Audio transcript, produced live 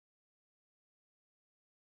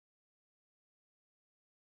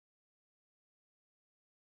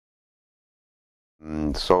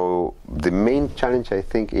So the main challenge, I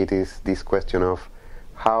think, it is this question of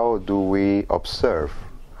how do we observe,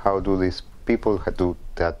 how do these people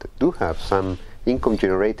that do have some income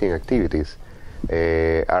generating activities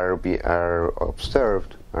are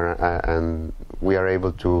observed, and we are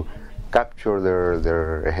able to capture their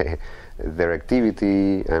their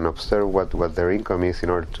activity and observe what their income is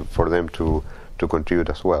in order for them to contribute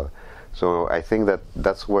as well. So I think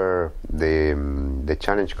that's where the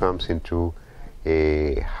challenge comes into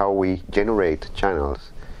how we generate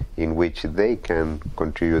channels in which they can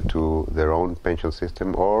contribute to their own pension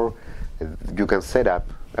system, or you can set up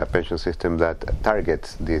a pension system that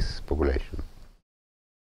targets this population.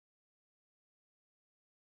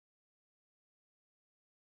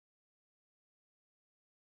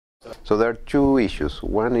 So there are two issues.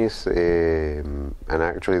 One is, and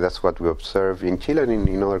actually that's what we observe in Chile and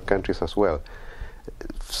in other countries as well.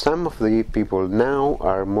 Some of the people now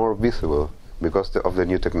are more visible because of the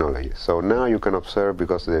new technology. So now you can observe,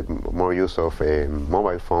 because of the more use of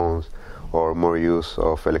mobile phones or more use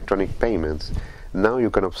of electronic payments, now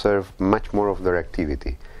you can observe much more of their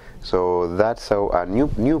activity. So that's how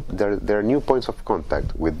there are new points of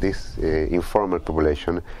contact with this informal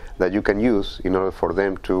population that you can use in order for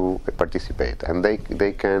them to participate, and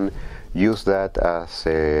they can use that as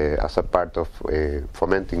a part of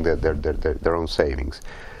fomenting their own savings.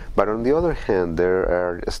 But on the other hand, there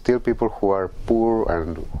are still people who are poor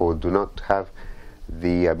and who do not have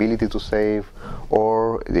the ability to save,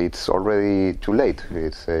 or it's already too late.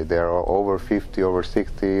 They are over 50, over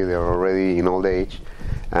 60, they are already in old age,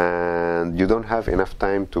 and you don't have enough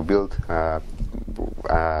time to build a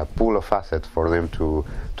pool of assets for them to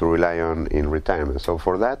rely on in retirement. So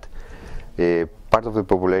for that part of the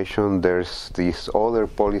population, there's this other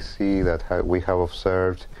policy that we have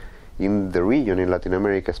observed in the region, in Latin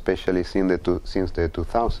America, especially since the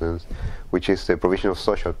 2000s, which is the provision of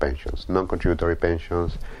social pensions, non-contributory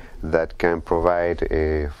pensions that can provide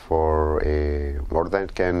or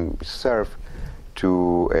that can serve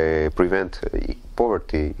to prevent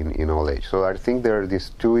poverty in old age. So I think there are these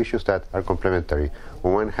two issues that are complementary.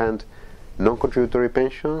 On one hand, non-contributory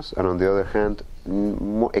pensions, and on the other hand,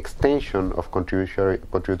 more extension of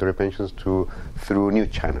contributory pensions through new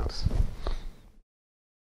channels.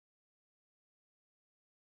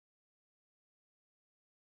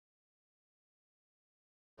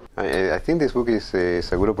 I think this book is a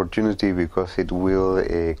good opportunity because it will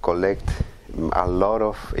collect a lot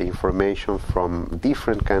of information from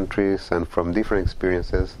different countries and from different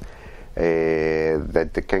experiences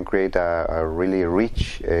that can create a really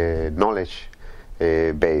rich knowledge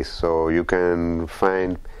base. So you can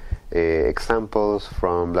find examples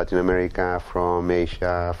from Latin America, from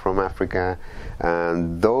Asia, from Africa,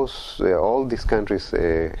 and all these countries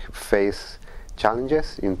face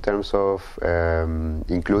challenges in terms of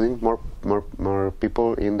including more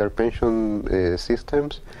people in their pension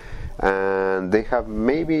systems, and they have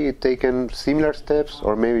maybe taken similar steps,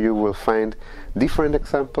 or maybe you will find different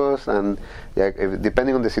examples, and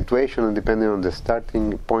depending on the situation and depending on the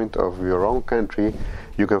starting point of your own country,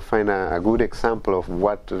 you can find a good example of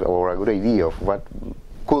or a good idea of what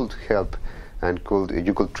could help and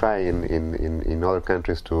you could try in other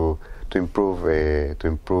countries to improve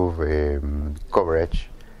coverage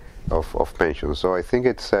of pensions. So I think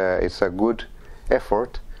it's a good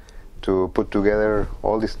effort to put together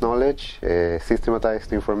all this knowledge, systematize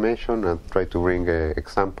the information, and try to bring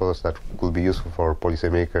examples that could be useful for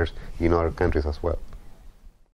policymakers in other countries as well.